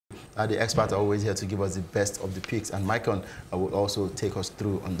the experts are always here to give us the best of the picks, and Michael will also take us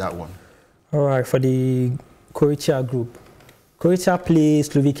through on that one. All right, for the Croatia group. Croatia played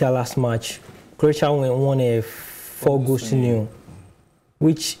Slovakia last match. Croatia won a 4-0,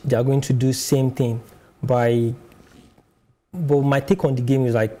 which they are going to do same thing. But my take on the game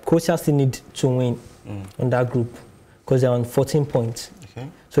is like Croatia still need to win in that group because they're on 14 points. Okay.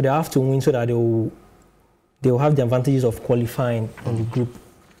 So they have to win so that they will have the advantages of qualifying in the group.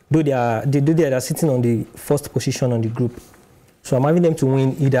 Though they are sitting on the first position on the group. So I'm having them to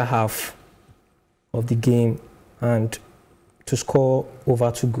win either half of the game and to score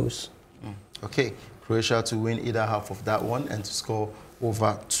over 2 goals. Okay, Croatia to win either half of that one and to score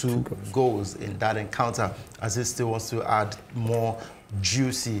over 2 goals in that encounter. Aziz still wants to add more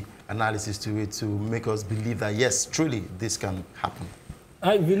juicy analysis to it to make us believe that yes, truly this can happen.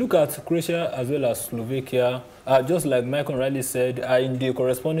 If you look at Croatia as well as Slovakia, just like Michael rightly said, in the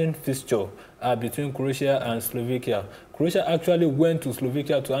corresponding fixture between Croatia and Slovakia, Croatia actually went to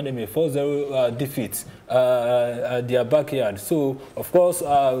Slovakia to hand them a 4-0 defeat at their backyard. So, of course,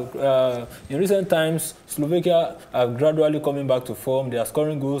 in recent times, Slovakia are gradually coming back to form. They are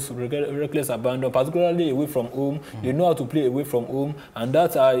scoring goals, reckless abandon, particularly away from home. They know how to play away from home, and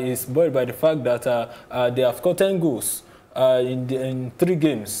that is buoyed by the fact that they have scored 10 goals. In 3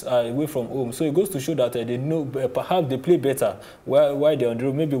 games away from home. So it goes to show that they know perhaps they play better while they're on the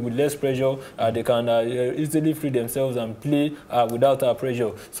road. Maybe with less pressure, they can easily free themselves and play without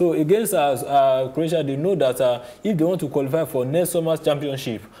pressure. So against Croatia, they know that if they want to qualify for next summer's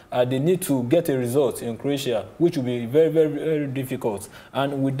championship, they need to get a result in Croatia, which will be very, very, very difficult.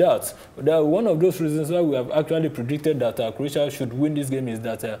 And with that, one of those reasons why we have actually predicted that Croatia should win this game is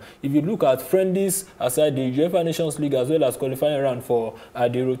that if you look at friendlies aside the UEFA Nations League as well as qualifying round for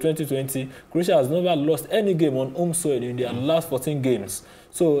the Euro 2020, Croatia has never lost any game on home soil in their last 14 games.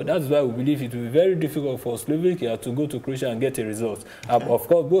 So that's why we believe it will be very difficult for Slovakia to go to Croatia and get a result. Of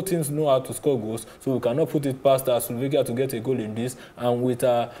course, both teams know how to score goals, so we cannot put it past Slovakia to get a goal in this. And with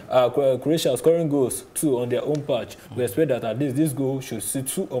Croatia scoring goals too on their own patch, we expect that at least this goal should see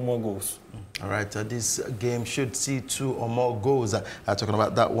 2 or more goals. All right, this game should see 2 or more goals. Talking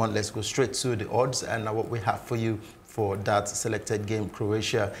about that one, let's go straight to the odds and what we have for you for that selected game,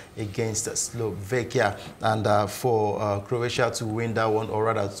 Croatia against Slovakia. And for Croatia to win that one, or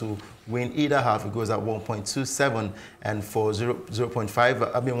rather to win either half, it goes at 1.27, and for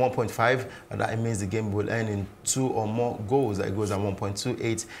 1.5, that means the game will end in 2 or more goals. It goes at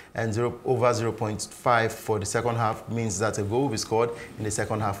 1.28, and over 0.5 for the second half means that a goal will be scored in the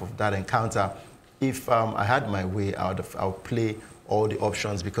second half of that encounter. If I had my way, I'll play all the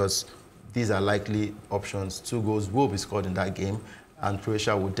options because these are likely options. 2 goals will be scored in that game, and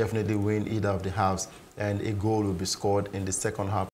Croatia will definitely win either of the halves, and a goal will be scored in the second half.